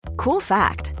Cool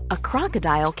fact, a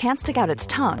crocodile can't stick out its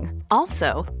tongue.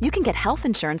 Also, you can get health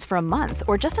insurance for a month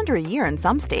or just under a year in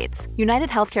some states. United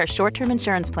Healthcare short-term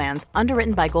insurance plans,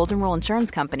 underwritten by Golden Rule Insurance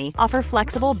Company, offer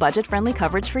flexible, budget-friendly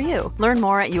coverage for you. Learn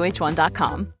more at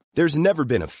uh1.com. There's never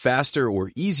been a faster or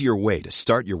easier way to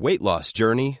start your weight loss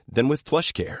journey than with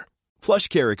PlushCare.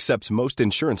 PlushCare accepts most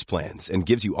insurance plans and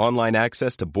gives you online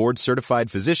access to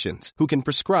board-certified physicians who can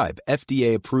prescribe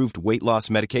FDA-approved weight loss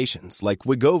medications like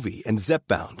Wegovy and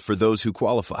Zepbound for those who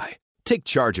qualify. Take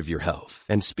charge of your health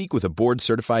and speak with a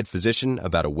board-certified physician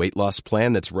about a weight loss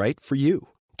plan that's right for you.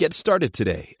 Get started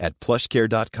today at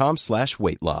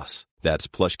plushcare.com/weight loss. That's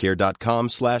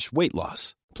plushcare.com/weight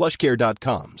loss.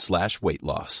 plushcare.com/weight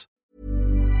loss.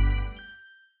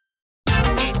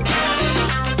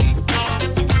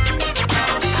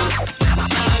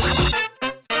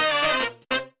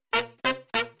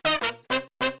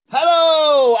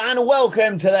 Hello and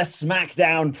welcome to the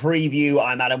SmackDown preview.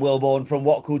 I'm Adam Wilborn from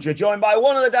What Culture, joined by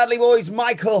one of the Dudley boys,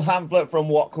 Michael Hamflett from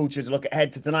What Culture, to look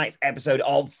ahead to tonight's episode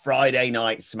of Friday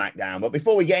Night SmackDown. But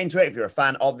before we get into it, if you're a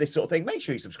fan of this sort of thing, make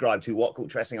sure you subscribe to What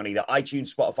Culture Wrestling on either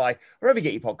iTunes, Spotify, wherever you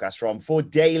get your podcasts from, for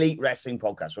daily wrestling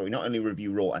podcasts where we not only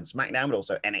review Raw and SmackDown, but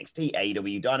also NXT,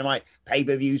 AEW, Dynamite,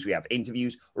 pay-per-views. We have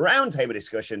interviews, roundtable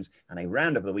discussions, and a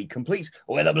roundup of the week, complete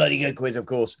with a bloody good quiz, of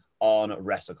course, on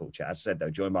Wrestle Culture. As said,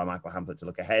 though, joined by Michael Hamflett to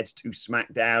look ahead to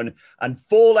SmackDown and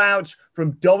fallout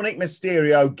from Dominic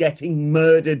Mysterio getting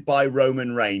murdered by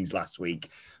Roman Reigns last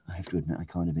week. I have to admit, I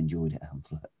kind of enjoyed it,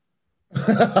 Hamflett.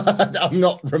 I'm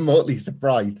not remotely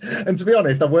surprised. And to be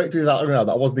honest, I've worked with that. That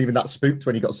I wasn't even that spooked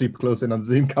when he got super close in on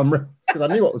Zoom camera because I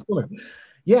knew what was coming.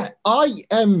 Yeah, I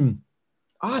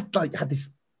had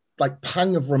this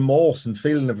pang of remorse and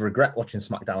feeling of regret watching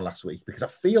SmackDown last week because I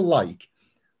feel like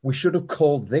we should have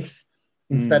called this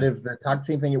instead of the tag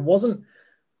team thing. It wasn't,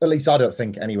 at least I don't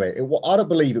think anyway. I don't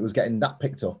believe it was getting that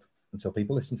picked up until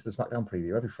people listen to the SmackDown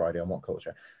preview every Friday on What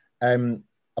Culture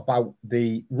about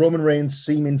the Roman Reigns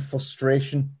seeming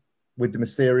frustration with the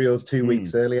Mysterios 2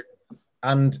 weeks earlier.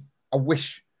 And I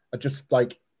wish I just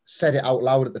said it out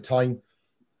loud at the time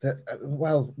that,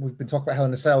 we've been talking about Hell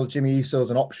in a Cell. Jimmy Uso's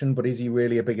an option, but is he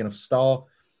really a big enough star?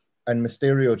 And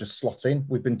Mysterio just slots in.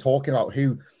 We've been talking about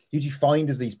who do you find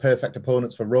as these perfect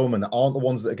opponents for Roman that aren't the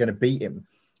ones that are going to beat him,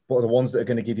 but are the ones that are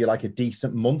going to give you a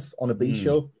decent month on a B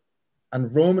show.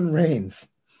 And Roman Reigns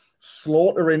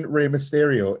slaughtering Rey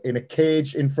Mysterio in a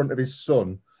cage in front of his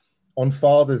son on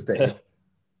Father's Day.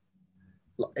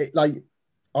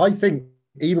 I think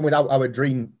even without our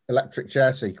dream electric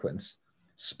chair sequence,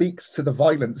 speaks to the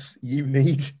violence you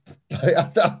need.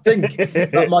 I think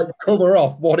that might cover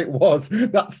off what it was.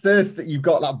 That thirst that you've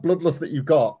got, that bloodlust that you've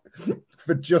got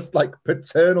for just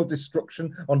paternal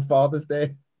destruction on Father's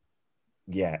Day.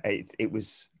 Yeah, it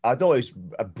was. I thought it was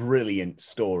a brilliant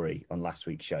story on last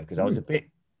week's show because I was a bit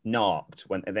narked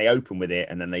when they opened with it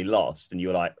and then they lost, and you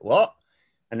were like, "What?"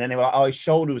 And then they were like, "Oh, his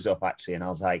shoulder was up actually," and I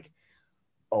was like,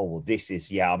 "Oh, well, this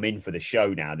is I'm in for the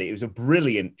show now." It was a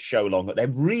brilliant show long. They're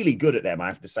really good at them, I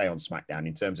have to say, on SmackDown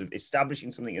in terms of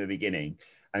establishing something at the beginning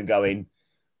and going,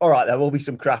 "All right, there will be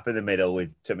some crap in the middle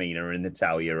with Tamina and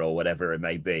Natalya or whatever it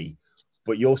may be,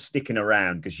 but you're sticking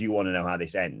around because you want to know how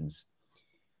this ends."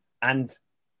 And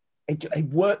it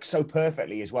works so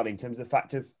perfectly as well in terms of the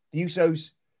fact of the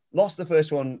Usos lost the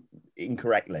first one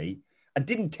incorrectly and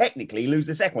didn't technically lose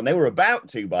the second one. They were about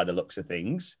to by the looks of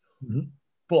things,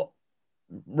 but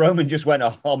Roman just went,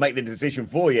 "Oh, I'll make the decision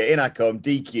for you. In I come,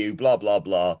 DQ, blah, blah,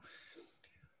 blah."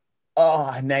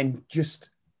 Oh, and then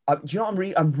just, do you know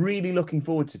what I'm really looking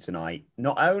forward to tonight?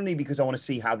 Not only because I want to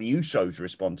see how the Usos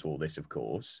respond to all this, of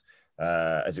course,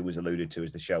 as it was alluded to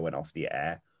as the show went off the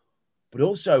air, but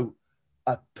also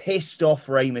a pissed off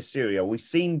Rey Mysterio. We've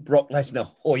seen Brock Lesnar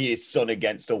hoy his son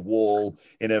against a wall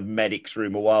in a medic's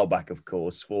room a while back, of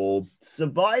course, for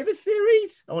Survivor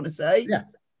Series, I want to say.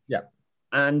 Yeah.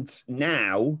 And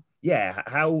now,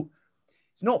 how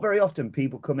it's not very often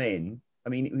people come in. I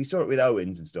mean, we saw it with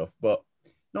Owens and stuff, but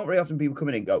not very often people come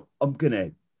in and go, I'm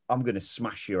gonna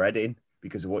smash your head in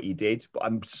because of what you did. But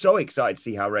I'm so excited to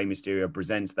see how Rey Mysterio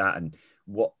presents that and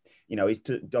what, is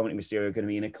Dominic Mysterio going to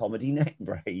be in a comedy neck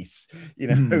brace,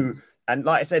 And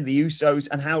like I said, the Usos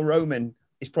and how Roman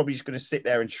is probably just going to sit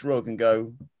there and shrug and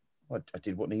go, I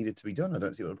did what needed to be done. I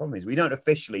don't see what the problem is. We don't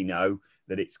officially know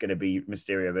that it's going to be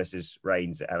Mysterio versus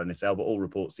Reigns at Hell in a Cell, but all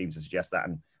reports seem to suggest that.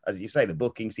 And as you say, the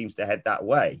booking seems to head that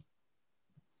way.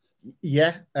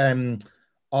 Yeah.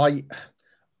 I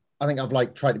think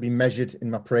I've tried to be measured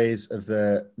in my praise of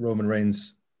the Roman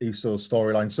Reigns Usos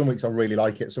storyline. Some weeks I really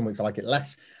like it. Some weeks I like it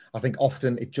less. I think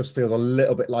often it just feels a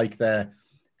little bit like they're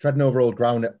treading over old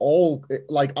ground.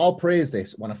 I'll praise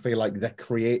this when I feel like they're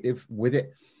creative with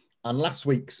it. And last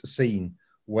week's scene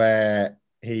where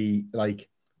he like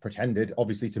pretended,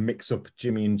 obviously, to mix up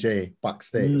Jimmy and Jay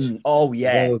backstage. Oh,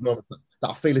 yeah. That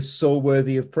I feel is so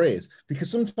worthy of praise, because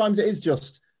sometimes it is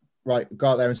just, right, go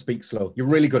out there and speak slow. You're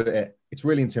really good at it. It's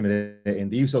really intimidating.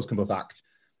 The Usos can both act,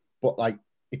 but like,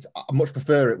 I much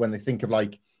prefer it when they think of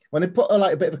like, when they put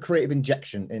a bit of a creative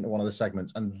injection into one of the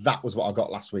segments, and that was what I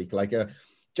got last week. I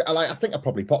think I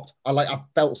probably popped. I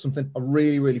felt something. I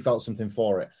really, really felt something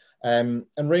for it. And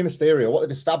Rey Mysterio, what they've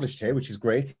established here, which is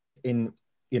great in,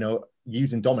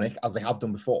 using Dominic as they have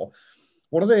done before.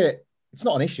 It's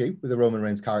not an issue with the Roman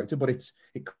Reigns character, but it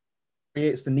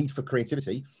creates the need for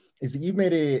creativity, is that you've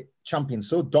made a champion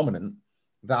so dominant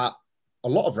that a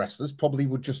lot of wrestlers probably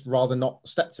would just rather not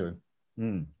step to him.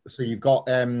 So you've got,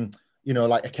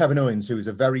 like a Kevin Owens, who is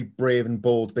a very brave and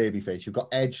bold babyface. You've got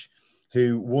Edge,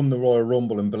 who won the Royal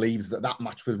Rumble and believes that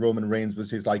match with Roman Reigns was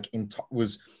his God-given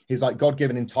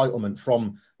entitlement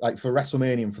from for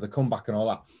WrestleMania and for the comeback and all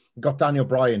that. You've got Daniel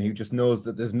Bryan, who just knows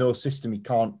that there's no system he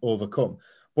can't overcome.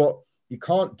 But you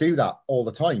can't do that all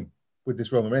the time with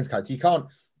this Roman Reigns character. You can't.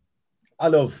 I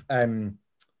love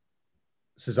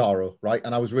Cesaro, right?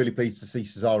 And I was really pleased to see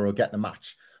Cesaro get the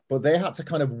match. But they had to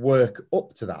kind of work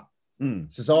up to that.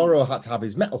 Cesaro had to have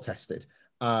his metal tested.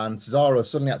 And Cesaro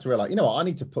suddenly had to realize, I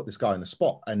need to put this guy on the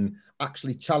spot and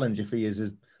actually challenge if he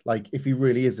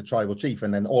really is the tribal chief.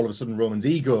 And then all of a sudden Roman's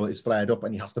ego is flared up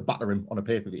and he has to batter him on a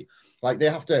pay-per-view. They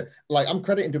have to, I'm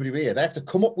crediting WWE here, they have to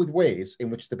come up with ways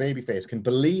in which the babyface can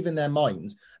believe in their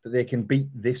minds that they can beat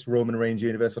this Roman Reigns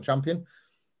Universal Champion.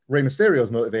 Rey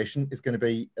Mysterio's motivation is going to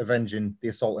be avenging the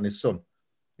assault on his son.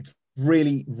 It's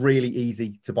really, really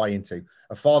easy to buy into.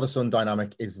 A father-son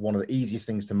dynamic is one of the easiest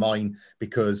things to mine,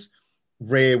 because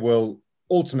Rey will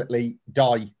ultimately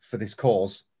die for this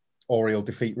cause, or he'll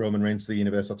defeat Roman Reigns to the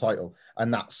Universal title.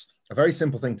 And that's a very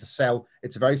simple thing to sell.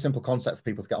 It's a very simple concept for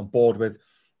people to get on board with.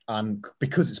 And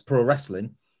because it's pro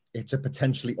wrestling, it's a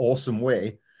potentially awesome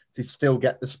way to still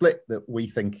get the split that we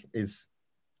think is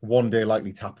one day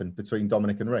likely to happen between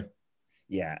Dominic and Rey.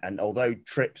 Yeah, and although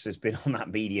Trips has been on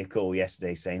that media call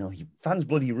yesterday saying, you fans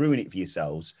bloody ruin it for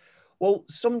yourselves. Well,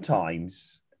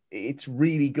 sometimes it's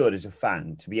really good as a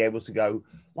fan to be able to go,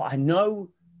 I know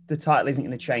the title isn't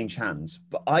going to change hands,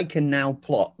 but I can now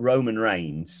plot Roman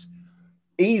Reigns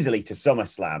easily to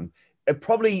SummerSlam.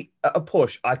 Probably at a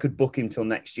push, I could book him till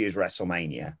next year's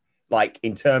WrestleMania.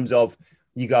 In terms of,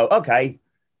 you go, okay,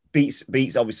 beats Rey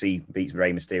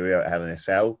Mysterio at Hell in a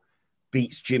Cell,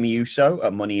 beats Jimmy Uso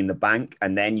at Money in the Bank,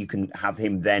 and then you can have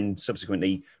him then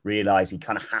subsequently realize he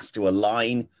kind of has to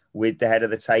align with the head of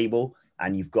the table.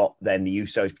 And you've got then the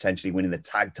Usos potentially winning the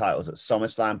tag titles at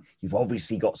SummerSlam. You've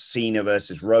obviously got Cena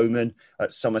versus Roman at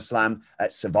SummerSlam.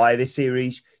 At Survivor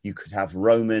Series, you could have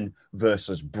Roman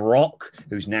versus Brock,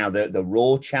 who's now the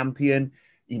Raw champion.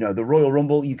 The Royal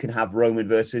Rumble, you can have Roman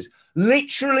versus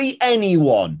literally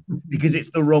anyone, because it's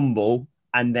the Rumble.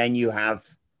 And then you have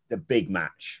the big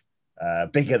match,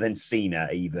 bigger than Cena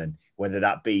even, whether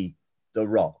that be The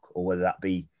Rock, or whether that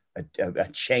be a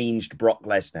changed Brock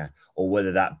Lesnar, or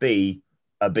whether that be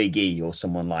a Big E or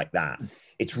someone like that.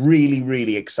 It's really,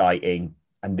 really exciting.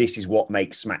 And this is what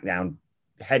makes SmackDown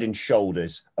head and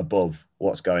shoulders above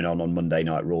what's going on Monday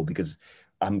Night Raw, because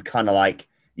I'm kind of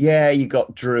you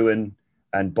got Drew and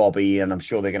Bobby, and I'm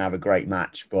sure they're going to have a great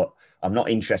match, but I'm not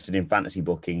interested in fantasy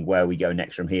booking where we go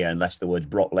next from here unless the words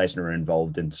Brock Lesnar are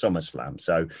involved in SummerSlam.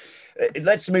 So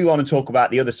let's move on and talk about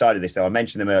the other side of this, though. I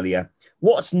mentioned them earlier.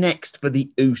 What's next for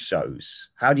the Usos?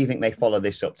 How do you think they follow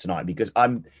this up tonight? Because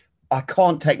I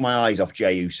can't take my eyes off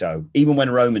Jey Uso, even when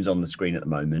Roman's on the screen at the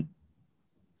moment.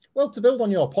 Well, to build on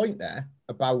your point there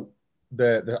about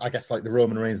the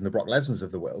Roman Reigns and the Brock Lesnars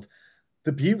of the world,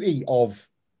 the beauty of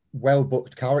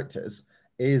well-booked characters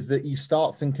is that you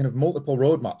start thinking of multiple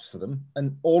roadmaps for them,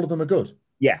 and all of them are good.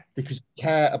 Yeah. Because you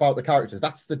care about the characters.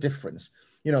 That's the difference.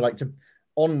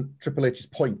 On Triple H's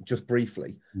point, just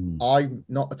briefly, I'm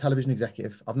not a television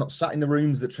executive. I've not sat in the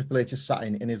rooms that Triple H has sat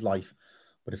in his life.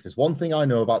 But if there's one thing I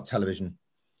know about television,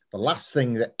 the last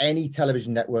thing that any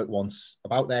television network wants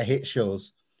about their hit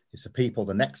shows is for people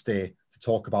the next day to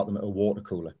talk about them at a water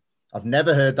cooler. I've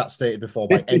never heard that stated before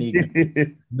by any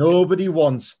executive. Nobody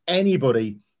wants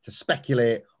anybody to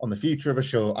speculate on the future of a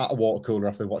show at a water cooler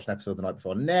after they watched an episode the night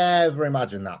before. Never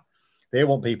imagine that. They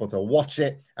want people to watch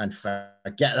it and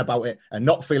forget about it and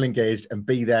not feel engaged and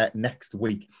be there next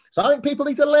week. So I think people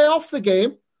need to lay off the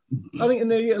game. I think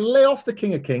they need to lay off the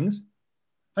King of Kings.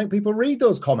 I think people read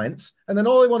those comments and then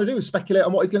all they want to do is speculate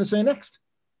on what he's going to say next.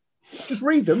 Just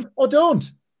read them or don't.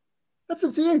 That's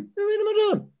up to you. You read them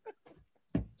or don't.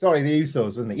 Sorry, the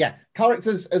Usos, wasn't it? Yeah.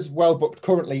 Characters as well booked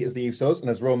currently as the Usos and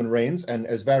as Roman Reigns and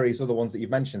as various other ones that you've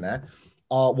mentioned there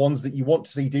are ones that you want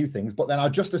to see do things, but then are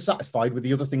just as satisfied with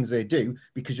the other things they do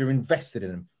because you're invested in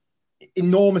them.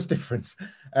 Enormous difference.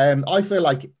 I feel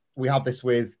like we have this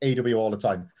with AEW all the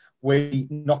time. We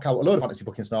knock out a load of fantasy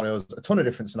booking scenarios, a ton of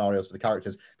different scenarios for the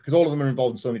characters, because all of them are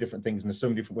involved in so many different things and there's so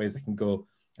many different ways they can go,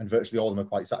 and virtually all of them are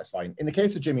quite satisfying. In the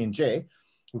case of Jimmy and Jay,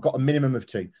 we've got a minimum of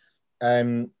two.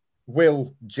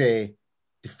 Will Jay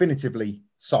definitively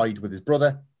side with his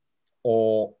brother,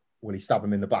 or will he stab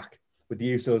him in the back? With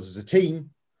the Usos as a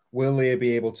team, will they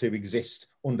be able to exist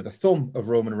under the thumb of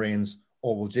Roman Reigns,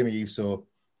 or will Jimmy Uso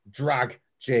drag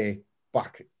Jay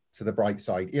back to the bright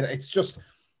side? You know, it's just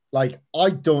like,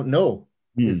 I don't know.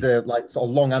 Is the like sort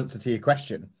of long answer to your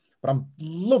question, but I'm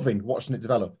loving watching it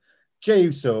develop. Jay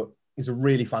Uso is a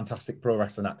really fantastic pro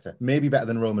wrestling actor, maybe better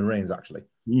than Roman Reigns, actually,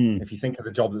 if you think of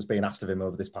the job that's been asked of him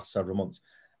over this past several months.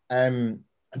 And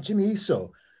Jimmy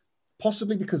Uso,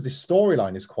 possibly because this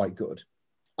storyline is quite good,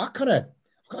 I've got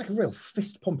like a real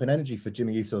fist pumping energy for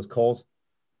Jimmy Uso's cause.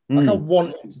 Like I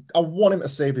want him to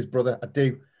save his brother. I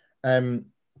do.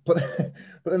 But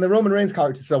then the Roman Reigns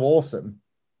character is so awesome.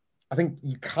 I think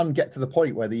you can get to the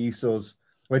point where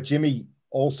where Jimmy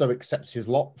also accepts his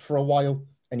lot for a while,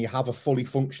 and you have a fully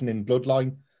functioning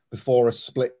bloodline before a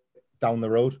split down the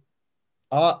road.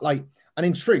 And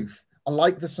in truth, I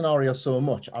like the scenario so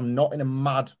much, I'm not in a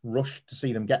mad rush to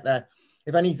see them get there.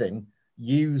 If anything,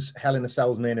 use Hell in a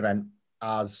Cell's main event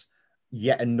as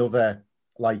yet another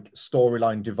like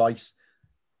storyline device.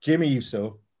 Jimmy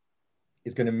Uso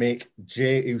is going to make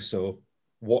Jay Uso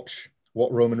watch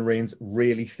what Roman Reigns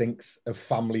really thinks of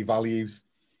family values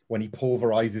when he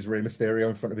pulverizes Rey Mysterio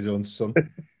in front of his own son.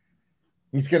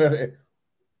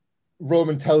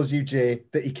 Roman tells you, Jay,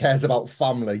 that he cares about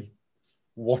family.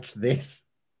 Watch this.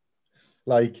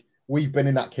 Like, we've been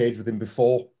in that cage with him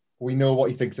before. We know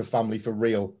what he thinks of family for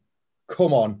real.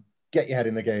 Come on, get your head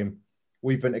in the game.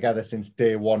 We've been together since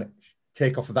day one.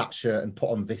 Take off that shirt and put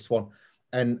on this one.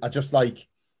 And I just like,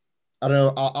 I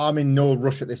don't know, I'm in no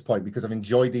rush at this point because I've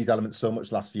enjoyed these elements so much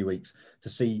the last few weeks to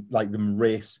see like them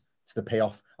race to the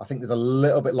payoff. I think there's a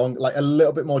little bit a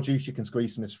little bit more juice you can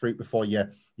squeeze from this fruit before you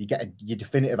get your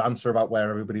definitive answer about where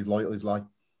everybody's loyalties lie.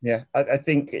 Yeah, I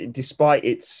think despite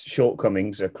its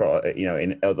shortcomings across,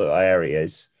 in other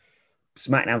areas,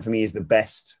 SmackDown for me is the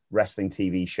best wrestling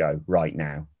TV show right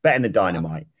now, better than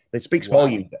Dynamite. It speaks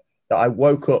volumes that I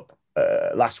woke up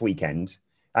last weekend,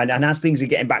 and as things are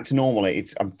getting back to normal,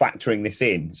 I'm factoring this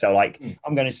in. So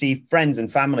I'm going to see friends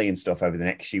and family and stuff over the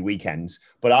next few weekends,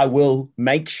 but I will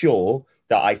make sure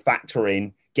that I factor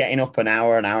in getting up an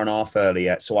hour and a half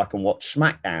earlier so I can watch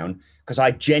SmackDown, because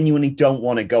I genuinely don't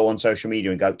want to go on social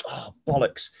media and go, oh,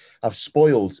 bollocks, I've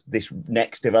spoiled this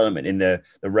next development in the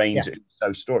Reigns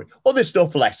story. Other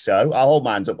stuff, less so. I'll hold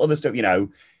my hands up. Other stuff,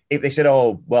 if they said,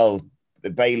 oh, well,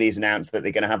 Bayley has announced that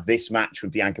they're going to have this match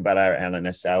with Bianca Belair at Hell in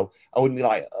a Cell, I wouldn't be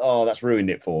like, oh, that's ruined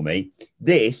it for me.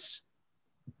 This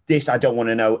I don't want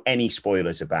to know any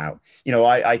spoilers about.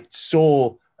 I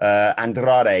saw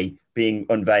Andrade being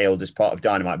unveiled as part of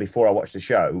Dynamite before I watched the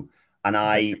show, and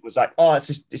I was like, oh,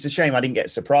 it's a shame I didn't get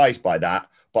surprised by that,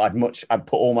 but I'd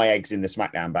put all my eggs in the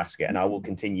SmackDown basket, and I will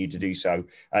continue to do so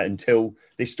until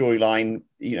this storyline,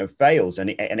 fails,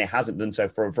 and it hasn't done so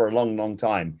for a long, long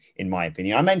time, in my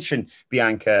opinion. I mentioned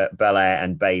Bianca Belair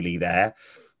and Bayley there.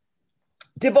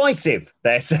 Divisive,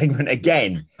 their segment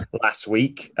again last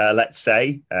week, let's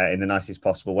say, in the nicest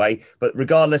possible way. But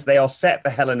regardless, they are set for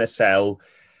Hell in a Cell.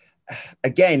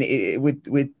 Again, with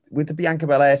the Bianca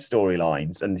Belair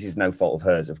storylines, and this is no fault of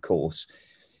hers, of course,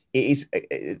 it is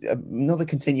another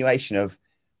continuation of,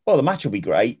 well, the match will be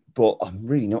great, but I'm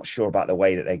really not sure about the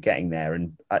way that they're getting there.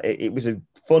 And it was a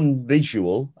fun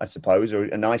visual, I suppose, or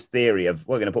a nice theory of,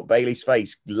 we're going to put Bayley's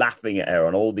face laughing at her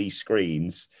on all these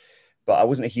screens. But I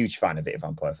wasn't a huge fan of it, if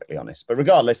I'm perfectly honest. But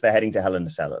regardless, they're heading to Hell in a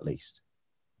Cell at least.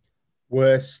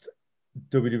 Worst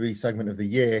WWE segment of the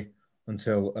year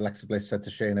until Alexa Bliss said to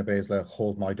Shayna Baszler,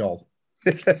 hold my doll.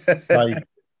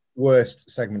 Worst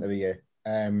segment of the year.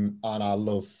 And I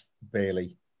love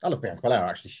Bayley. I love Bianca Belair,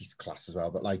 actually. She's class as well.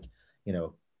 But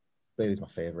Bayley's my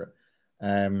favourite.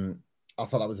 I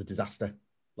thought that was a disaster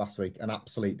last week. An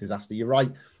absolute disaster. You're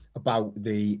right about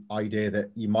the idea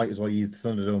that you might as well use the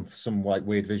Thunderdome for some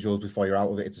weird visuals before you're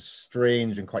out of it. It's a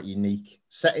strange and quite unique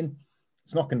setting.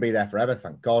 It's not going to be there forever,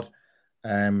 thank God.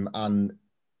 And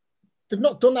they've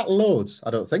not done that loads, I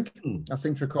don't think. I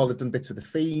seem to recall they've done bits with The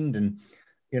Fiend, and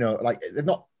they've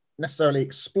not necessarily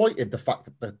exploited the fact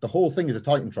that the whole thing is a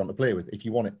Titantron to play with, if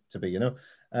you want it to be,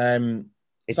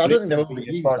 It It's So I don't think they've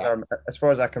literally, overused that. as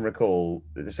far as I can recall,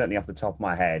 certainly off the top of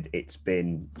my head, it's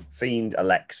been Fiend,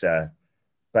 Alexa,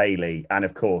 Bailey, and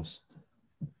of course,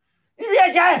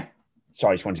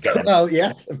 sorry, I just wanted to get that. Oh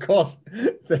yes, of course.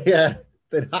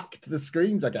 They'd hacked the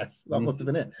screens. I guess that must have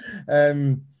been it.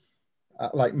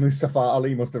 Like Mustafa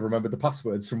Ali must have remembered the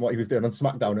passwords from what he was doing on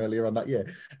SmackDown earlier on that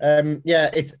year.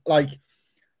 It's like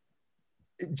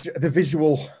the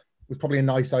visual was probably a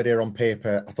nice idea on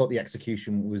paper. I thought the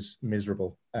execution was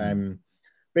miserable.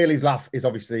 Bailey's laugh is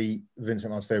obviously Vince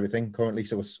McMahon's favorite thing currently,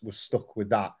 so we're stuck with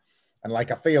that. And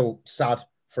like, I feel sad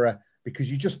for her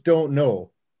because you just don't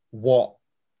know what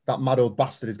that mad old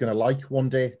bastard is going to like one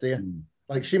day, do you?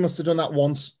 Like, she must have done that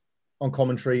once on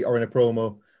commentary or in a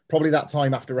promo, probably that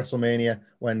time after WrestleMania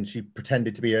when she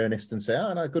pretended to be earnest and say,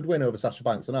 "Oh, no, good win over Sasha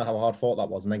Banks. I know how hard fought that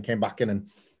was," and then came back in and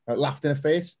laughed in her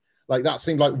face. Like, that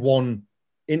seemed like one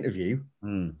interview,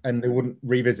 and they wouldn't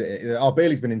revisit it. Oh,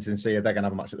 Bailey's been insincere. They're going to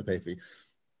have a match at the pay-per-view.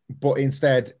 But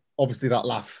instead, obviously, that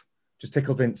laugh just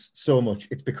tickled Vince so much,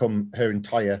 it's become her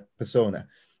entire persona.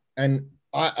 And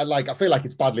I feel like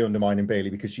it's badly undermining Bailey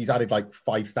because she's added like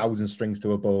 5,000 strings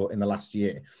to her bow in the last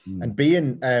year. And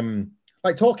being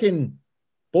talking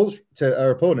bullshit to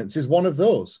her opponents is one of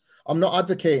those. I'm not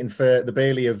advocating for the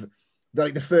Bailey of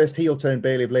like the first heel turn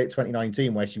Bailey of late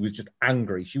 2019 where she was just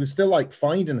angry. She was still like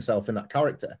finding herself in that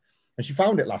character, and she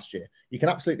found it last year. You can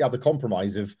absolutely have the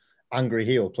compromise of angry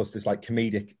heel plus this like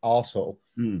comedic arsehole.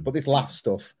 But this laugh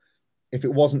stuff, if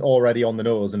it wasn't already on the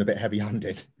nose and a bit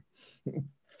heavy-handed,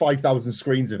 5,000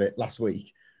 screens of it last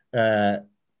week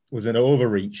was an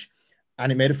overreach,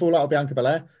 and it made a fool out of Bianca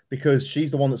Belair because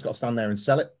she's the one that's got to stand there and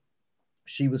sell it.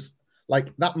 She was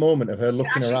like, that moment of her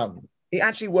looking around. It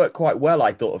actually worked quite well,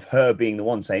 I thought, of her being the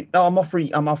one saying, "No, I'm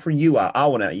offering you out. I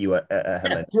want you at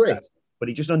Helena." Great. But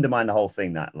he just undermined the whole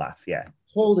thing, that laugh,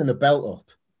 holding a belt up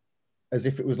as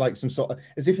if it was like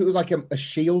as if it was like a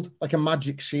shield, like a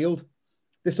magic shield.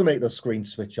 This will make those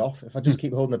screens switch off if I just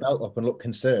keep holding the belt up and look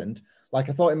concerned. Like,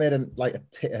 I thought it made a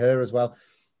tit of her as well.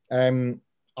 That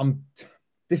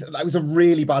was a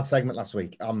really bad segment last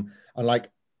week. And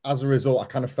like, as a result, I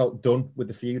kind of felt done with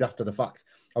the feud after the fact.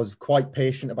 I was quite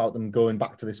patient about them going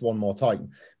back to this one more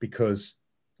time because,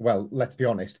 well, let's be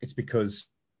honest, it's because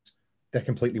they're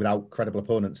completely without credible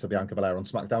opponents for Bianca Belair on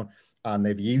SmackDown, and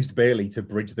they've used Bailey to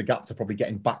bridge the gap to probably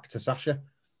getting back to Sasha.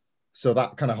 So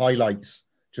that kind of highlights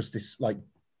just this like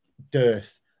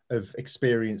dearth of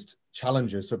experienced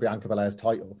challengers for Bianca Belair's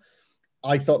title.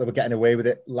 I thought they were getting away with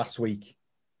it last week,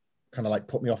 kind of like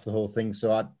put me off the whole thing.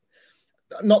 So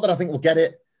not that I think we'll get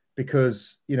it,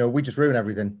 because, you know, we just ruin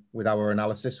everything with our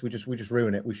analysis. We just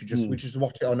ruin it. We should just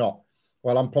watch it or not.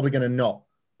 Well, I'm probably going to not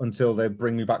until they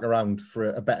bring me back around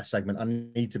for a better segment. I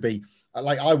need to be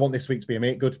like, I want this week to be a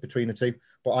make good between the two,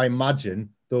 but I imagine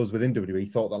those within WWE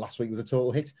thought that last week was a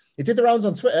total hit. It did the rounds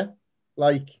on Twitter.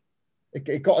 Like,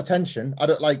 it got attention. I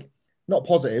don't like, not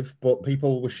positive, but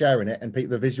people were sharing it, and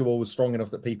the visual was strong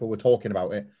enough that people were talking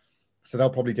about it. So they'll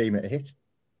probably deem it a hit.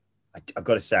 I've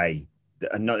got to say,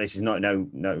 this is not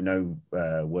no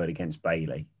word against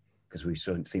Bailey, because we've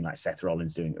seen like Seth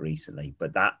Rollins doing it recently,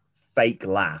 but that fake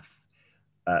laugh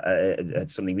at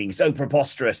something being so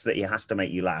preposterous that he has to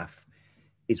make you laugh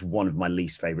is one of my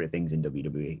least favorite things in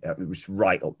WWE. It was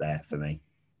right up there for me.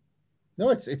 No,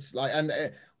 it's like, and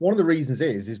one of the reasons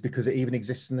is because it even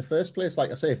exists in the first place.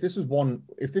 Like I say, if this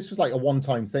was like a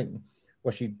one-time thing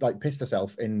where she like pissed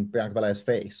herself in Bianca Belair's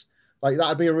face, like,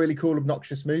 that'd be a really cool,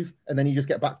 obnoxious move. And then you just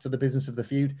get back to the business of the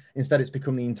feud. Instead, it's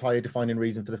become the entire defining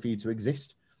reason for the feud to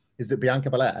exist, is that Bianca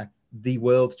Belair, the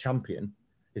world champion,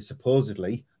 is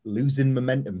supposedly losing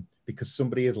momentum because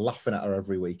somebody is laughing at her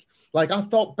every week. Like, I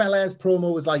thought Belair's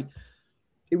promo was like,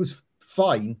 it was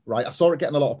fine, right? I saw it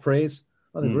getting a lot of praise.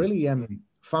 Well, they've really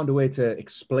found a way to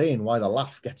explain why the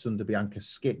laugh gets under Bianca's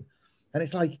skin. And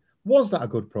it's like, was that a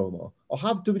good promo? Or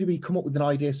have WWE come up with an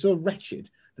idea so wretched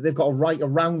that they've got to write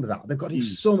around that? They've got to do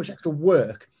so much extra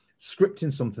work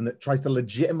scripting something that tries to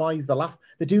legitimize the laugh.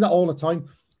 They do that all the time.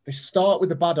 They start with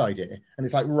the bad idea, and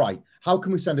it's like, right, how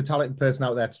can we send a talented person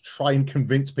out there to try and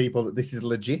convince people that this is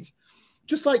legit?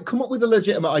 Just like, come up with a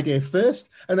legitimate idea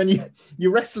first, and then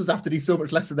your wrestlers have to do so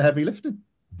much less of the heavy lifting.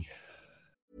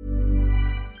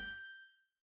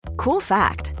 Cool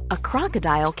fact, a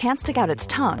crocodile can't stick out its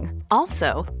tongue.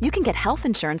 Also, you can get health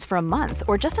insurance for a month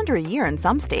or just under a year in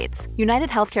some states. United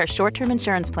Healthcare short-term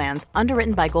insurance plans,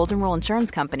 underwritten by Golden Rule Insurance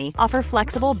Company, offer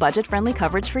flexible, budget-friendly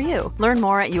coverage for you. Learn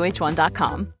more at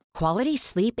UH1.com. Quality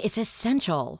sleep is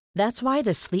essential. That's why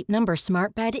the Sleep Number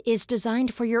Smart Bed is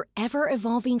designed for your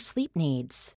ever-evolving sleep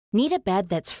needs. Need a bed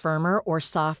that's firmer or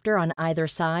softer on either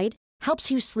side? Helps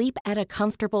you sleep at a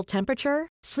comfortable temperature?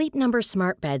 Sleep Number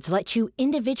Smart Beds let you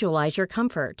individualize your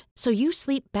comfort so you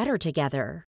sleep better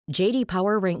together. JD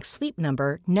Power ranks Sleep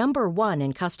Number number 1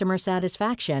 in customer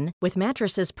satisfaction with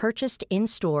mattresses purchased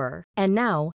in-store. And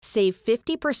now, save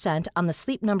 50% on the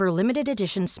Sleep Number Limited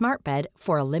Edition Smart Bed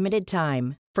for a limited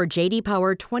time. For JD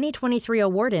Power 2023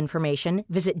 award information,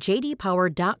 visit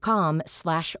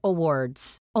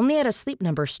jdpower.com/awards. Only at a Sleep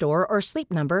Number store or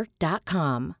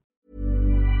sleepnumber.com.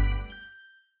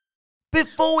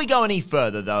 Before we go any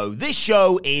further, though, this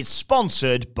show is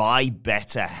sponsored by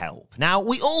BetterHelp. Now,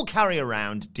 we all carry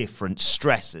around different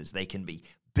stressors. They can be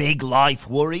big life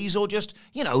worries or just,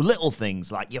 little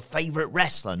things like your favourite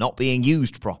wrestler not being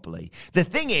used properly. The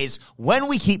thing is, when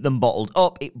we keep them bottled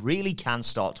up, it really can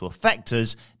start to affect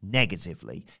us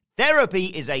negatively. Therapy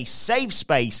is a safe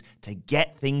space to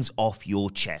get things off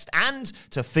your chest and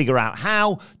to figure out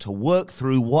how to work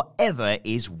through whatever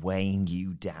is weighing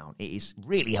you down. It is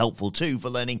really helpful too for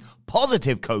learning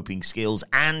positive coping skills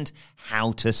and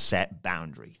how to set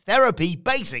boundaries. Therapy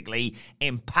basically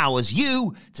empowers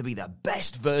you to be the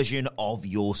best version of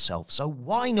yourself. So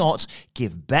why not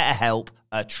give BetterHelp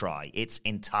a try? It's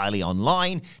entirely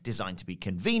online, designed to be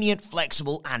convenient,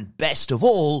 flexible, and best of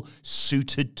all,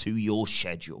 suited to your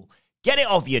schedule. Get it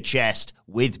off your chest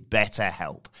with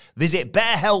BetterHelp. Visit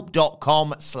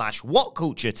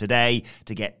betterhelp.com/whatculture today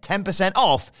to get 10%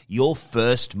 off your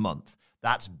first month.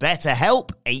 That's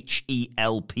BetterHelp,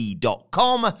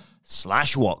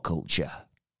 HELP.com/whatculture.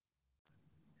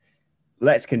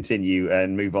 Let's continue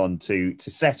and move on to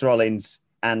Seth Rollins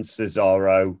and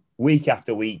Cesaro. Week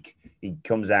after week, he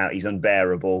comes out, he's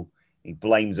unbearable. He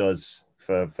blames us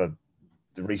for the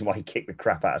reason why he kicked the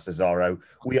crap out of Cesaro.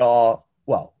 We are,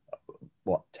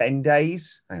 10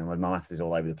 days? Hang on, my math is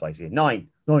all over the place here. Nine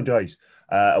days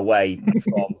away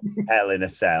from Hell in a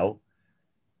Cell.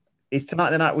 Is tonight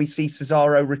the night we see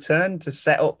Cesaro return to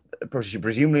set up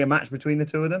presumably a match between the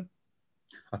two of them?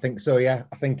 I think so, yeah.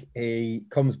 I think he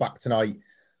comes back tonight.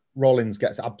 Rollins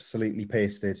gets absolutely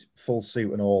pasted, full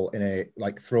suit and all, in a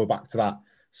throwback to that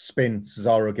spin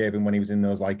Cesaro gave him when he was in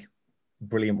those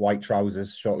brilliant white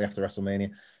trousers shortly after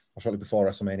WrestleMania, or shortly before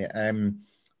WrestleMania.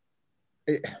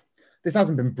 This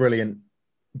hasn't been brilliant,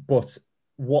 but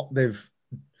what they've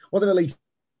at least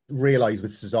realised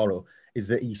with Cesaro is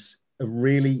that he's a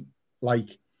really I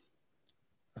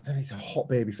don't know, he's a hot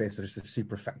baby face or just a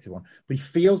super effective one, but he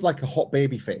feels like a hot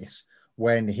baby face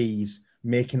when he's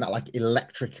making that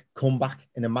electric comeback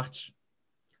in a match.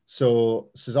 So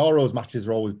Cesaro's matches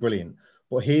are always brilliant,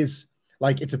 but his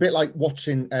it's a bit like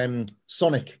watching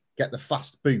Sonic get the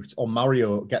fast boot or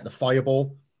Mario get the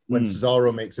fireball when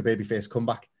Cesaro makes a babyface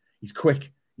comeback. He's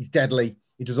quick, he's deadly,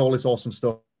 he does all this awesome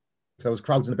stuff. If there was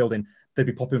crowds in the building, they'd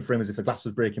be popping for him as if the glass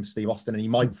was breaking for Steve Austin, and he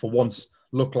might for once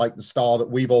look like the star that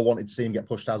we've all wanted to see him get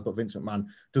pushed as, but Vince McMahon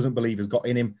doesn't believe has got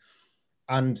in him.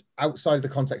 And outside of the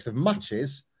context of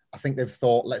matches, I think they've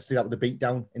thought, let's do that with a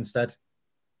beatdown instead.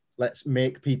 Let's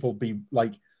make people be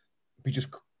just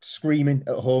screaming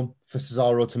at home for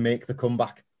Cesaro to make the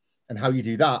comeback. And how you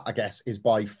do that, I guess, is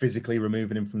by physically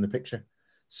removing him from the picture.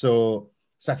 So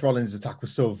Seth Rollins' attack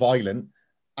was so violent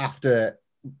after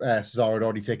Cesaro had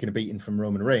already taken a beating from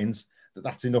Roman Reigns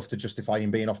that's enough to justify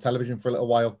him being off television for a little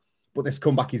while. But this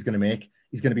comeback he's going to make,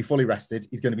 he's going to be fully rested,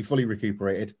 he's going to be fully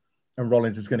recuperated, and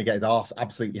Rollins is going to get his arse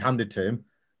absolutely handed to him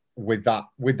with that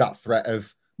threat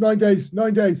of 9 days for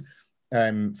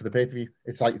the pay-per-view.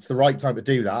 It's the right time to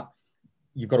do that.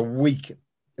 You've got a week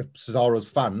of Cesaro's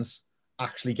fans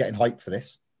actually getting hyped for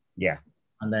this. Yeah.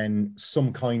 And then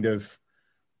something from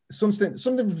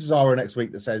Cesaro next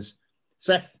week that says,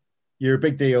 Seth, you're a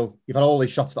big deal. You've had all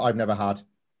these shots that I've never had.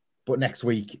 But next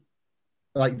week,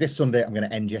 this Sunday, I'm going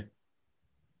to end you.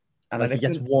 And he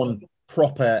gets one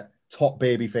proper top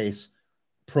babyface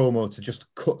promo to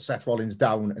just cut Seth Rollins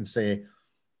down and say,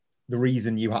 the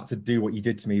reason you had to do what you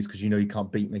did to me is because you know you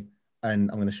can't beat me.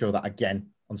 And I'm going to show that again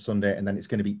on Sunday. And then it's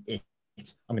going to be it.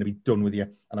 I'm going to be done with you.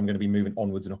 And I'm going to be moving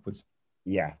onwards and upwards.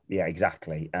 Yeah,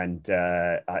 exactly. And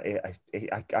I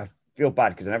feel bad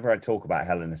because whenever I talk about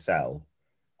Hell in a Cell,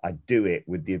 I do it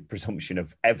with the presumption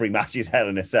of every match is Hell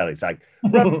in a Cell. It's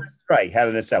great, Hell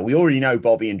in a Cell. We already know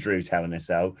Bobby and Drew's Hell in a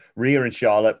Cell. Rhea and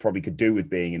Charlotte probably could do with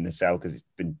being in the cell because it's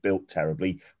been built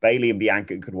terribly. Bayley and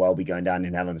Bianca could well be going down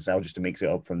in Hell in a Cell just to mix it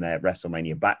up from their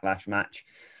WrestleMania Backlash match.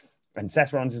 And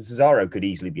Seth Rollins and Cesaro could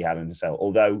easily be Hell in a Cell.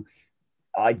 Although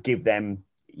I'd give them,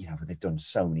 they've done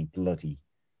so many bloody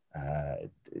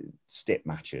stip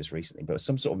matches recently, but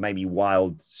some sort of maybe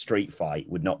wild street fight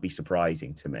would not be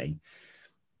surprising to me.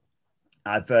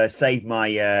 I've saved my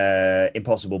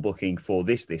impossible booking for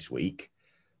this week.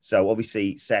 So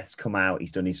obviously Seth's come out,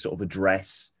 he's done his sort of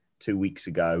address 2 weeks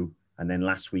ago, and then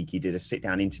last week he did a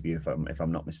sit-down interview, if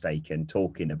I'm not mistaken,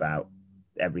 talking about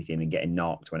everything and getting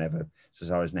knocked whenever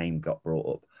Cesaro's name got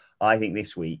brought up. I think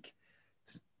this week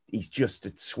he's just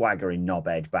a swaggering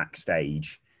knobhead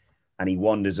backstage, and he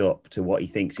wanders up to what he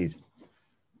thinks is,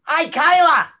 "Hey,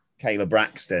 Kayla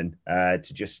Braxton,"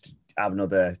 to just have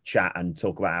another chat and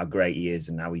talk about how great he is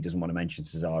and how he doesn't want to mention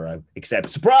Cesaro. Except,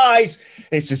 surprise,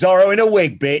 it's Cesaro in a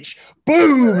wig, bitch.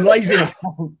 Boom, lays him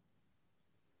out.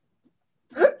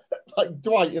 Like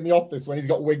Dwight in The Office when he's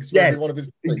got wigs for every one of his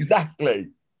wigs. Exactly.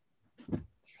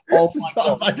 Oh,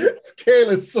 like,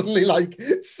 Kayla's suddenly like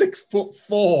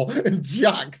 6'4" and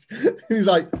jacked. He's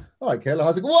like, "All right, Kayla." I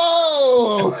was like,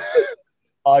 "Whoa!"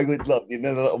 I would love the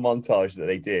little montage that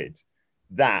they did.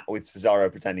 That with Cesaro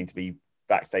pretending to be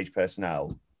backstage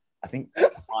personnel, I think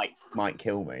might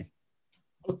kill me.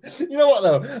 You know what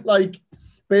though? Like,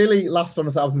 Bailey laughed on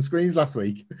 1,000 screens last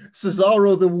week.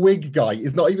 Cesaro, the wig guy,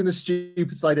 is not even the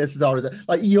stupid side of Cesaro.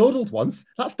 Like, he yodeled once.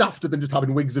 That's dafter than just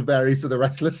having wigs of various other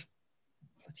wrestlers.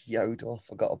 Yodel, I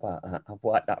forgot about that. I've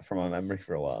wiped that from my memory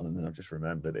for a while, and then I've just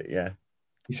remembered it. Yeah,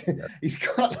 he's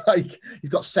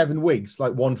got 7 wigs,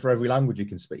 like one for every language he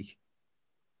can speak.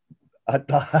 I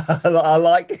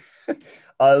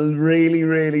really,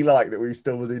 really like that we've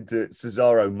stumbled into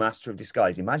Cesaro, Master of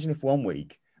Disguise. Imagine if one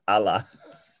week, a la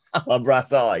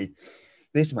Brass Eye,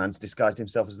 this man's disguised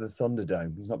himself as the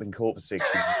Thunderdome. He's not been caught for 6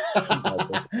 years.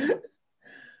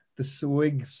 The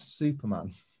Swig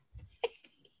Superman.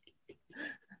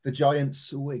 The giant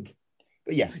swig.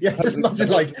 But yes. Yeah, just imagine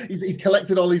like he's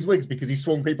collected all these wigs because he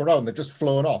swung people around. They're just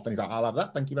flown off. And he's like, "I'll have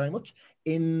that. Thank you very much."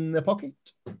 In the pocket.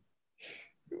 It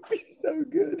would be so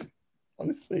good.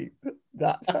 Honestly,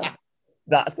 that's the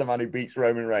man who beats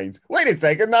Roman Reigns. Wait a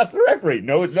second, that's the referee.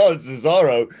 No, it's not. It's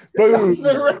Cesaro. Boom. That's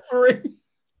the referee.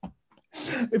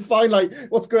 It's fine. Like,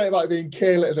 what's great about being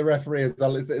Kayla as the referee as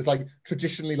well is that it's like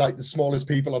traditionally like the smallest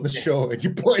people on the show, and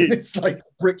you put in this like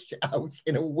brick house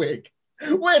in a wig.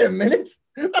 Wait a minute,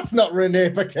 that's not Renee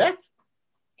Paquette.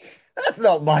 That's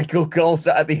not Michael Cole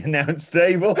sat at the announce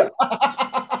table. Pat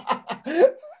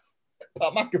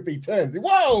McAfee turns.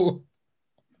 Whoa!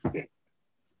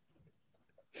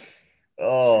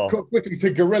 Oh, Cut quickly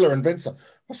to Gorilla and Vince.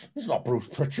 It's not Bruce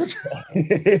Pritchard.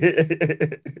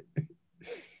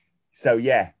 So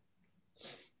yeah,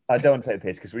 I don't want to take the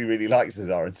piss because we really like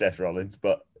Cesaro and Seth Rollins,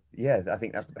 but yeah, I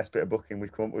think that's the best bit of booking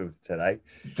we've come up with today.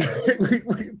 So we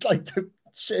like to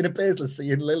Shayna Baszler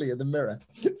seeing Lily in the mirror.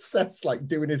 Seth's like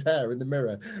doing his hair in the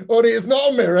mirror. Oh, it's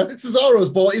not a mirror. Cesaro's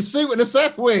bought his suit and a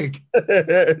Seth wig.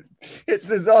 It's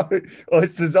Cesaro. Oh,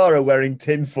 it's Cesaro wearing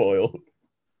tinfoil.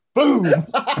 Boom.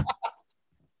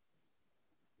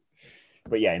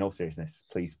 But yeah, in all seriousness,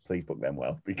 please book them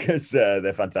well because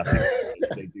they're fantastic.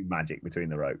 They do magic between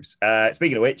the ropes.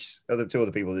 Speaking of which, two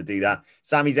other people that do that: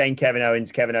 Sami Zayn, Kevin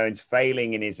Owens. Kevin Owens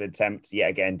failing in his attempt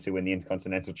yet again to win the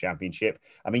Intercontinental Championship.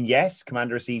 I mean, yes,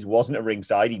 Commander Aziz wasn't at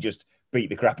ringside. He just beat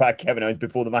the crap out of Kevin Owens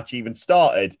before the match even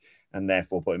started, and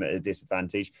therefore put him at a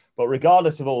disadvantage. But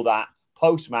regardless of all that,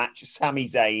 post-match, Sami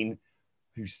Zayn,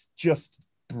 who's just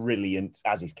brilliant,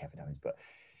 as is Kevin Owens, but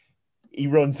he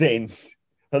runs in.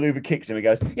 Helluva kicks him and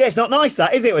goes, "Yeah, it's not nice,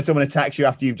 that, is it, when someone attacks you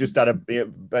after you've just had a bit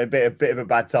of a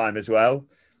bad time as well?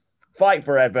 Fight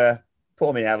forever, put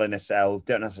them in Hell in a Cell.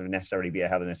 Don't have to necessarily be a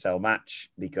Hell in a Cell match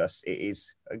because it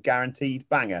is a guaranteed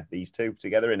banger, these two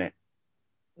together, innit?"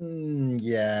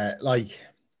 Yeah, like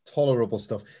tolerable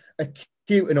stuff. A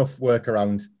cute enough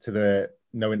workaround to the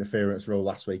no interference rule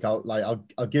last week. I'll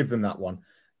give them that one.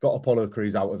 Got Apollo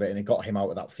Crews out of it and it got him out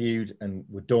of that feud, and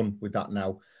we're done with that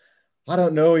now. I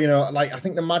don't know, I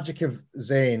think the magic of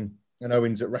Zayn and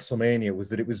Owens at WrestleMania was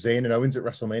that it was Zayn and Owens at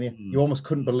WrestleMania. You almost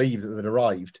couldn't believe that they'd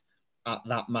arrived at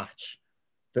that match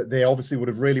that they obviously would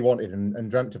have really wanted and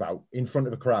dreamt about in front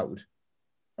of a crowd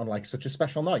on like such a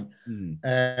special night.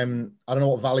 I don't know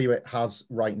what value it has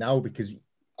right now because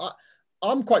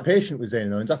I'm quite patient with Zayn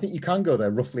and Owens. I think you can go there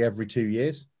roughly every 2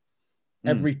 years.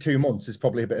 Every 2 months is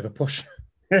probably a bit of a push.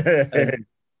 Knowing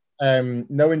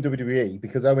WWE,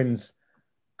 because Owens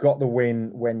got the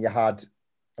win when you had,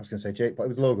 I was going to say Jake, but it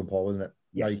was Logan Paul, wasn't it?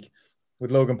 Yes. Like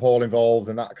with Logan Paul involved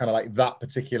and that kind of like that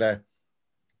particular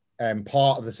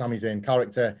part of the Sami Zayn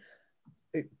character,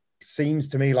 it seems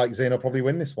to me like Zayn will probably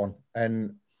win this one.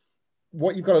 And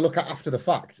what you've got to look at after the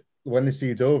fact when this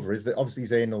feud's over is that obviously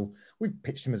Zayn we've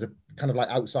pitched him as a kind of like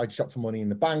outside shot for Money in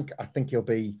the Bank. I think he'll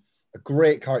be a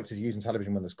great character to use on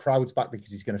television when there's crowds back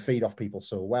because he's going to feed off people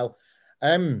so well.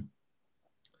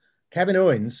 Kevin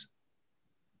Owens,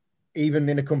 even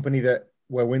in a company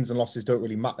where wins and losses don't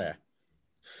really matter,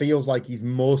 feels like he's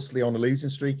mostly on a losing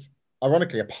streak.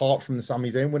 Ironically, apart from the Sami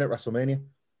Zayn win at WrestleMania.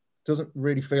 doesn't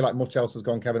really feel like much else has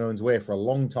gone Kevin Owens' way for a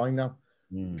long time now.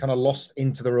 Kind of lost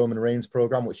into the Roman Reigns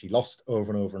program, which he lost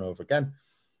over and over and over again.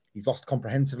 He's lost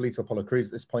comprehensively to Apollo Crews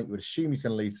at this point. You would assume he's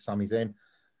going to lose to Sami Zayn.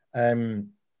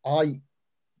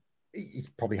 He's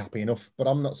probably happy enough, but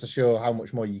I'm not so sure how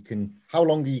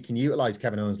longer you can utilize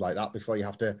Kevin Owens like that before you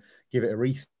have to give it a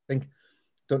rethink.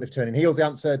 Don't know if turning heel's the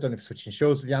answer. Don't know if switching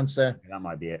shows is the answer. That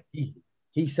might be it.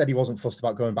 He said he wasn't fussed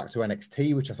about going back to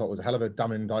NXT, which I thought was a hell of a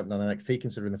damning indictment on NXT,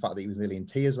 considering the fact that he was nearly in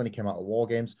tears when he came out of War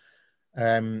Games.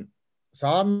 So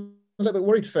I'm a little bit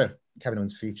worried for Kevin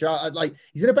Owens' future.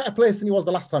 He's in a better place than he was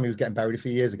the last time he was getting buried a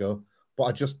few years ago,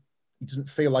 but he doesn't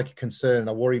feel like a concern.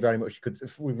 I worry very much.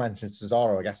 If we mentioned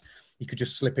Cesaro, I guess he could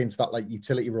just slip into that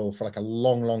utility role for a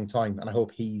long, long time, and I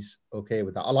hope he's okay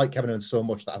with that. I like Kevin Owens so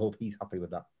much that I hope he's happy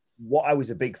with that. What I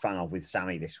was a big fan of with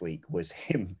Sami this week was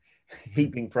him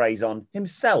heaping praise on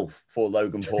himself for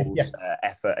Logan Paul's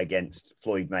effort against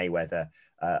Floyd Mayweather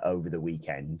over the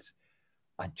weekend.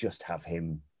 I just have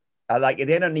him. They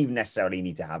don't even necessarily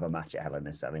need to have a match at Hell in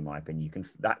a Cell, in my opinion.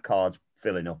 That card's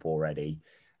filling up already.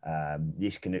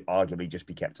 This can arguably just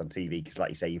be kept on TV because, like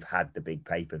you say, you've had the big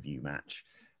pay-per-view match.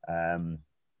 I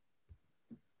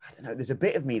don't know. There's a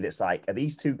bit of me that's like, are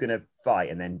these two going to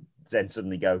fight? And then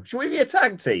suddenly go, should we be a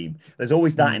tag team? There's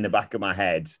always that in the back of my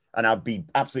head. And I'd be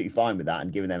absolutely fine with that.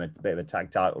 And giving them a bit of a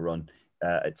tag title run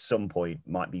at some point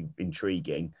might be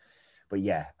intriguing. But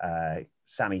yeah,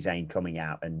 Sami Zayn coming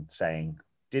out and saying,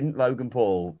 didn't Logan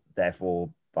Paul, therefore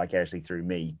vicariously through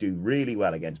me, do really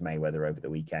well against Mayweather over the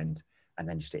weekend? And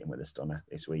then just hit him with a stunner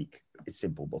this week. It's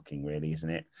simple booking, really, isn't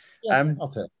it? Yeah, I'll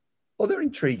take it. Other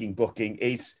intriguing booking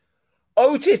is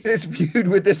Otis is viewed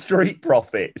with the Street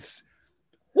Profits.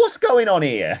 What's going on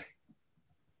here?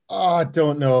 I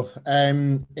don't know.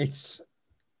 It's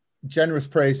generous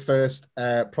praise first.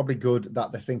 Probably good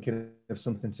that they're thinking of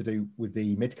something to do with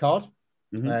the mid-card.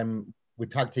 With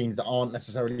tag teams that aren't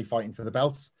necessarily fighting for the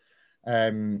belts.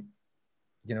 The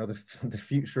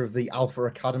future of the Alpha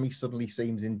Academy suddenly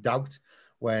seems in doubt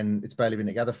when it's barely been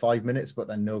together 5 minutes, but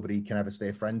then nobody can ever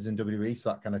stay friends in WWE, so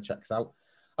that kind of checks out.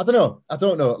 I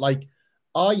don't know.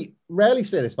 I rarely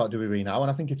say this about WWE now,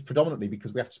 and I think it's predominantly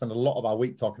because we have to spend a lot of our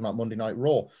week talking about Monday Night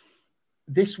Raw.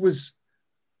 It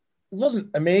wasn't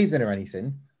amazing or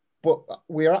anything, but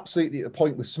we're absolutely at the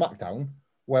point with SmackDown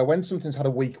where when something's had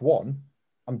a week one,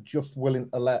 I'm just willing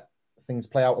to let things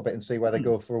play out a bit and see where they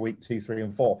go for a week 2, 3,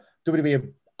 and 4. WWE have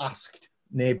asked,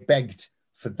 begged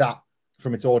for that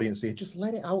from its audience. Just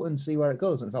let it out and see where it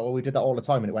goes. And it's like, well, we did that all the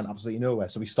time and it went absolutely nowhere.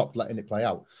 So we stopped letting it play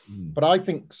out. But I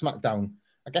think SmackDown,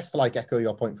 I guess to echo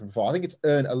your point from before, I think it's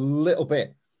earned a little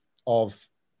bit of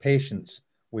patience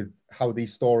with how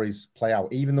these stories play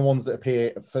out. Even the ones that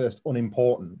appear at first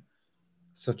unimportant,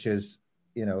 such as,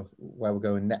 where we're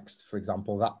going next, for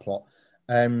example, that plot.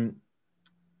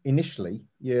 Initially,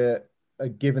 you're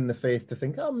given the faith to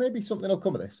think, oh, maybe something will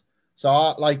come of this. So,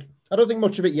 I don't think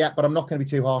much of it yet, but I'm not going to be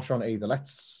too harsh on it either.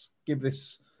 Let's give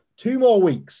this 2 more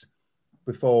weeks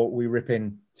before we rip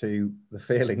into the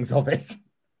failings of it.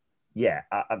 Yeah,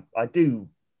 I do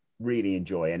really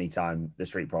enjoy any time the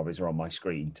Street Profits are on my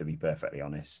screen, to be perfectly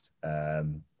honest.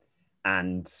 And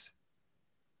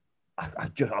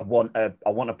I want a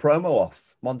promo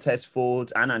off Montez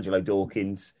Ford and Angelo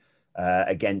Dawkins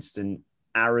against an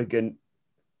arrogant,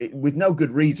 with no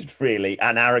good reason really,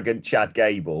 an arrogant Chad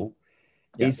Gable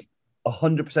is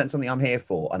 100% something I'm here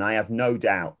for. And I have no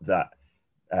doubt that,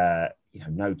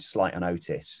 no slight on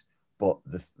Otis, but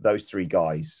those 3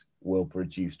 guys will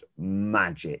produce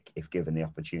magic if given the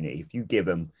opportunity. If you give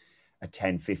them a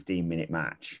 10, 15-minute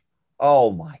match,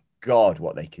 oh my God,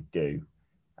 what they could do.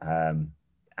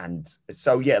 And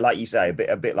so, yeah, like you say,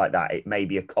 a bit like that. It may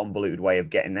be a convoluted way of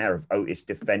getting there, of Otis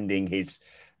defending his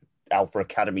Alpha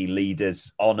Academy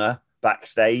leader's honor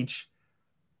backstage.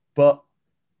 But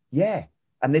yeah,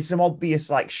 and there's some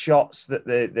obvious shots that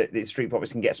the Street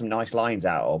Profits can get some nice lines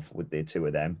out of with the 2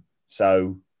 of them.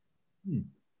 So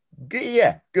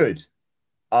yeah, good.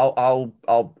 I'll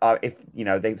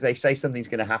if they say something's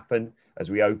going to happen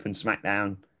as we open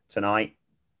SmackDown tonight,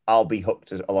 I'll be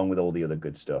hooked along with all the other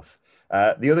good stuff.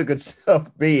 The other good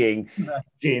stuff being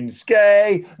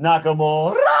Shinsuke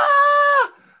Nakamura,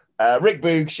 Rick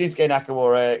Boog, Shinsuke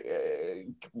Nakamura.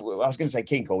 I was going to say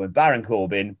King Corbin, Baron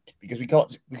Corbin, because we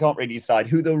can't really decide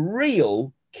who the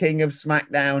real King of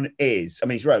SmackDown is. I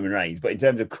mean, it's Roman Reigns, but in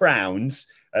terms of crowns,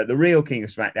 the real King of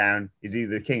SmackDown is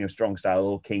either the King of Strong Style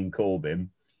or King Corbin.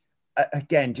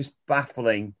 Again, just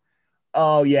baffling.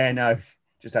 Oh yeah, no.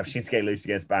 Just have Shinsuke lose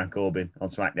against Baron Corbin on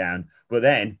SmackDown. But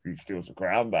then, he steals the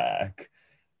crown back.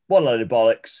 What a load of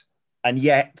bollocks. And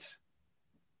yet,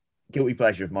 guilty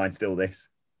pleasure of mine still this.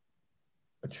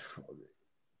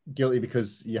 guilty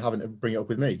because you're having to bring it up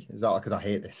with me? Is that because I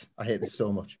hate this? I hate this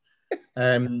so much.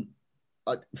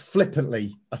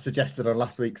 Flippantly, I suggested on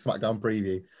last week's SmackDown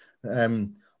preview,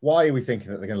 why are we thinking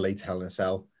that they're going to lead to Hell in a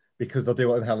Cell? Because they'll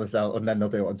do it on Hell in a Cell and then they'll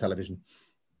do it on television.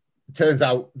 It turns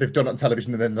out they've done it on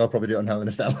television and then they'll probably do it on Hell in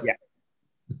a Cell. Yeah.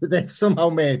 They've somehow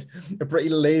made a pretty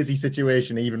lazy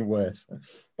situation even worse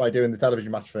by doing the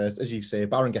television match first. As you say,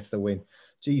 Baron gets the win.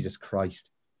 Jesus Christ.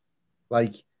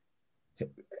 Like,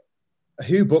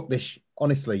 who booked this?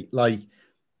 Honestly, like,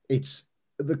 it's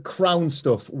the Crown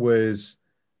stuff was,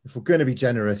 if we're going to be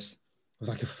generous, it was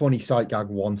like a funny sight gag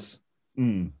once.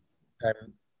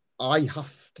 I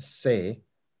have to say,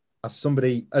 as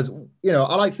somebody, as you know,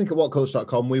 I like to think at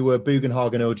whatculture.com, we were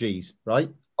Bugenhagen OGs, right?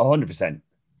 100%.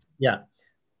 Yeah.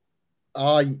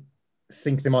 I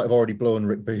think they might have already blown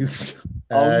Rick Boogs.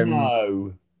 Oh,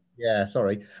 no. Yeah,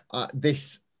 sorry.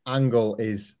 This angle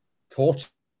is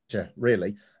torture,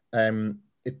 really.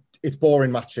 It's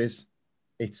boring matches.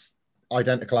 It's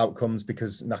identical outcomes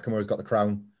because Nakamura's got the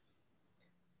crown.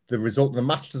 The result of the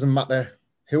match doesn't matter.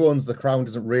 Who owns the crown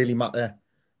doesn't really matter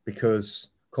because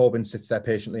Corbin sits there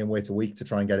patiently and waits a week to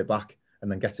try and get it back and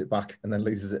then gets it back and then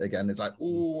loses it again. It's like,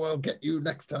 oh, I'll get you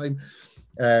next time.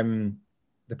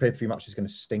 The pay-per-view match is going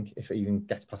to stink if it even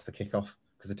gets past the kickoff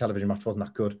because the television match wasn't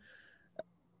that good.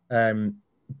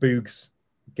 Boogs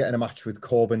getting a match with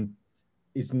Corbin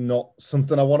is not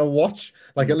something I want to watch.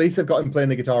 Like, at least they've got him playing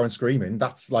the guitar and screaming.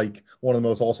 That's like one of the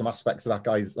most awesome aspects of that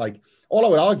guy's. Like, all I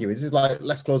would argue is like,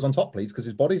 less clothes on top, please, because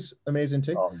his body's amazing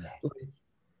too. Oh, yeah.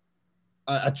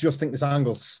 I just think this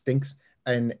angle stinks.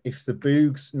 And if the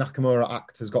Boogs Nakamura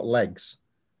act has got legs,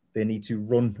 they need to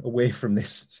run away from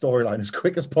this storyline as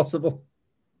quick as possible.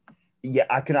 Yeah,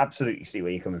 I can absolutely see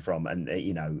where you're coming from. And,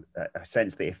 you know, a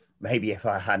sense that if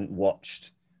I hadn't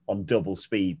watched on double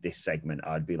speed this segment,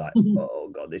 I'd be like,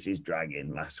 oh, God, this is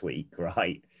dragging last week,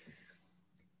 right?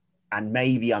 And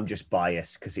maybe I'm just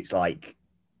biased because it's like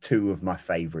two of my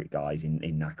favorite guys in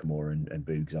Nakamura and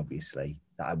Boogs, obviously.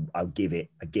 That I give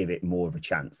it more of a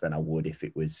chance than I would if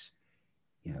it was,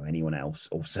 you know, anyone else,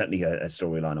 or certainly a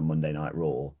storyline on Monday Night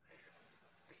Raw.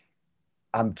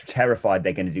 I'm terrified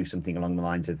they're going to do something along the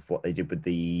lines of what they did with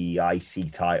the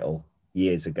IC title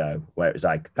years ago, where it was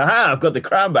like, aha, I've got the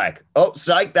crown back. Oh,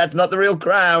 psych, that's not the real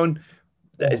crown.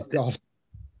 Oh, God.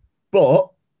 But,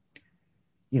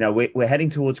 you know, we're heading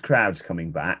towards crowds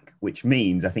coming back, which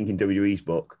means, I think in WWE's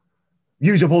book,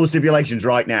 use up all the stipulations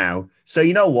right now. So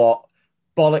you know what?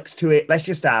 Bollocks to it. Let's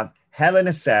just have Hell in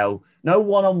a Cell. No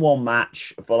one-on-one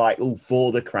match for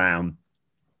the crown.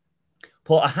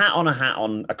 Put a hat on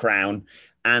a crown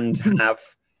and have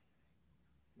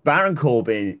Baron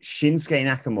Corbin, Shinsuke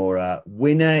Nakamura,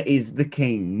 winner is the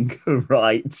king,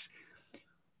 right?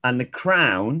 And the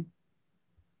crown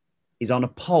is on a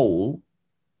pole,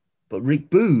 but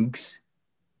Rick Boogs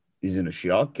is in a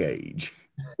shark cage.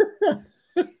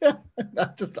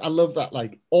 I love that.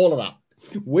 Like, all of that.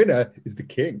 Winner is the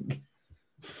king.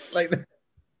 Like,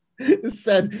 it's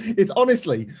said, it's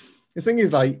honestly, the thing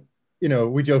is, like, you know,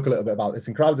 we joke a little bit about this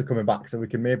and crowds are coming back, so we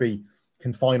can maybe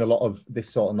confine a lot of this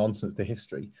sort of nonsense to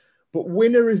history. But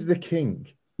winner is the king.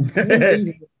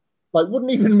 Wouldn't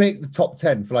even make the top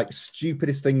 10 for like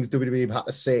stupidest things WWE have had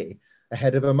to say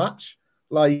ahead of a match.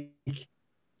 Like,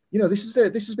 you know, this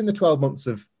has been the 12 months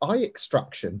of eye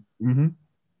extraction,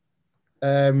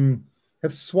 of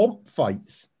swamp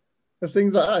fights, of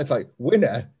things like that. It's like,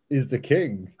 winner is the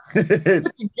king. It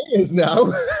is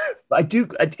now.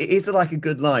 It is like a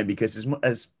good line because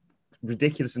as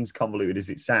ridiculous and convoluted as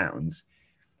it sounds,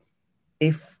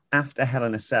 if after Hell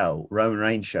in a Cell, Roman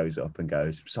Reigns shows up and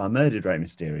goes, so I murdered Rey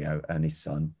Mysterio and his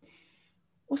son.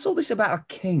 What's all this about a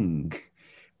king?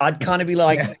 I'd kind of be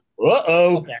like,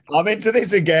 okay. I'm into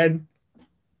this again.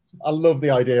 I love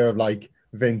the idea of like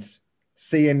Vince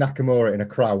seeing Nakamura in a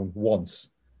crown once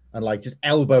and like just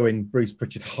elbowing Bruce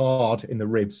Pritchard hard in the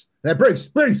ribs. There, Bruce,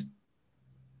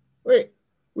 wait.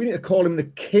 We need to call him the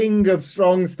king of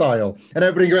strong style. And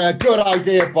everybody going, good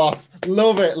idea, boss.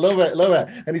 Love it.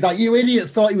 And he's like, you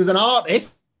idiots thought he was an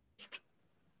artist.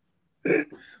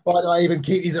 Why do I even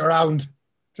keep these around?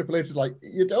 Triple H is like,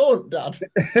 you don't, Dad.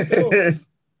 You don't.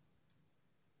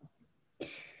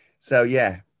 So,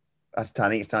 yeah, I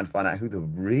think it's time to find out who the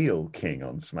real king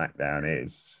on SmackDown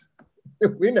is. The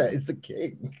winner is the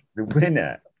king. The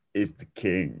winner is the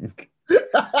king.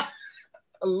 I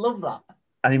love that.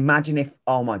 And imagine if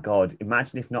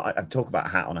not, I'm talking about a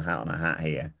hat on a hat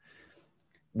here.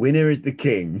 Winner is the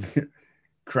king,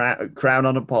 crown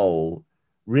on a pole,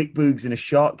 Rick Boogs in a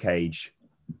shark cage,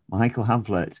 Michael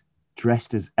Hamflett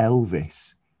dressed as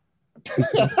Elvis.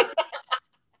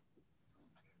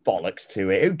 Bollocks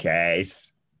to it, who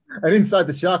cares? And inside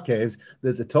the shark cage,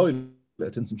 there's a toilet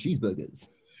and some cheeseburgers.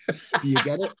 Do you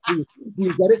get it? Do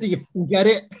you get it? Do you get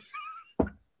it?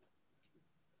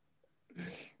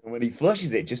 And when he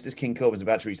flushes it, just as King Corbin's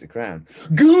about to reach the crown,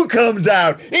 goo comes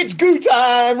out. It's goo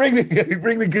time. Ring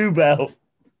the goo bell.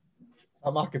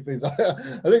 McAfee's. I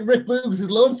think Rick Boogs is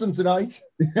lonesome tonight.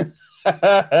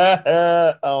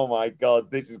 Oh my God,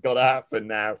 this has got to happen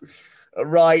now.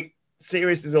 Right.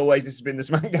 Serious as always, this has been the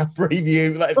SmackDown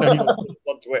preview. Let us know if you want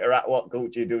on Twitter at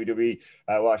WhatCultureWWE.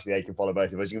 Well, actually, you can follow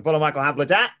both of us. You can follow Michael Hamflett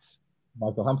at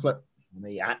Michael Hamflett.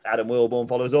 Me at Adam Wilborn.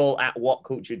 Follow us all at What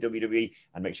Culture WWE,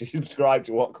 and make sure you subscribe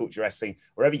to What Culture Wrestling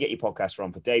wherever you get your podcasts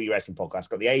from for daily wrestling podcasts.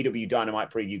 Got the AEW Dynamite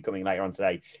preview coming later on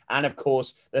today, and of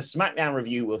course the SmackDown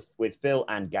review with Phil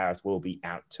and Gareth will be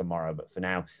out tomorrow. But for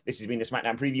now, this has been the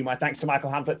SmackDown preview. My thanks to Michael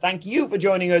Hamflett. Thank you for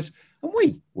joining us, and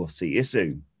we will see you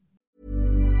soon.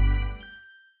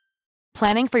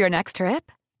 Planning for your next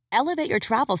trip? Elevate your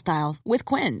travel style with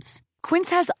Quince.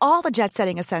 Quince has all the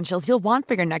jet-setting essentials you'll want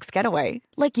for your next getaway,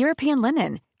 like European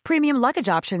linen, premium luggage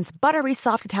options, buttery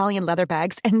soft Italian leather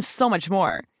bags, and so much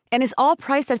more. And is all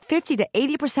priced at 50 to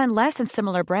 80% less than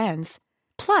similar brands.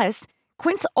 Plus,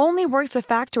 Quince only works with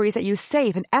factories that use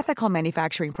safe and ethical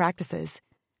manufacturing practices.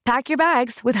 Pack your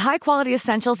bags with high-quality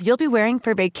essentials you'll be wearing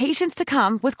for vacations to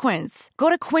come with Quince.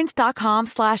 Go to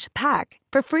quince.com/pack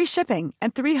for free shipping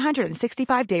and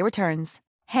 365-day returns.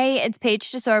 Hey, it's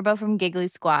Paige DeSorbo from Giggly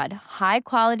Squad. High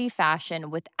quality fashion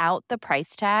without the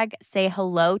price tag. Say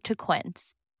hello to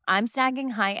Quince. I'm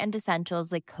snagging high-end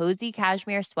essentials like cozy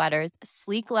cashmere sweaters,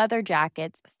 sleek leather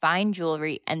jackets, fine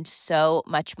jewelry, and so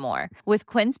much more. With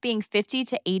Quince being 50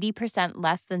 to 80%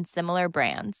 less than similar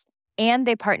brands. And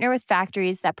they partner with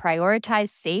factories that prioritize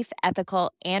safe,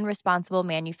 ethical, and responsible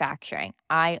manufacturing.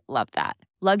 I love that.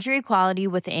 Luxury quality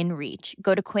within reach.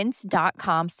 Go to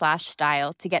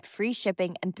quince.com/style to get free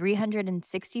shipping and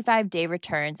 365-day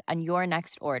returns on your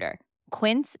next order.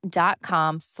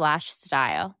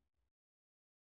 Quince.com/style.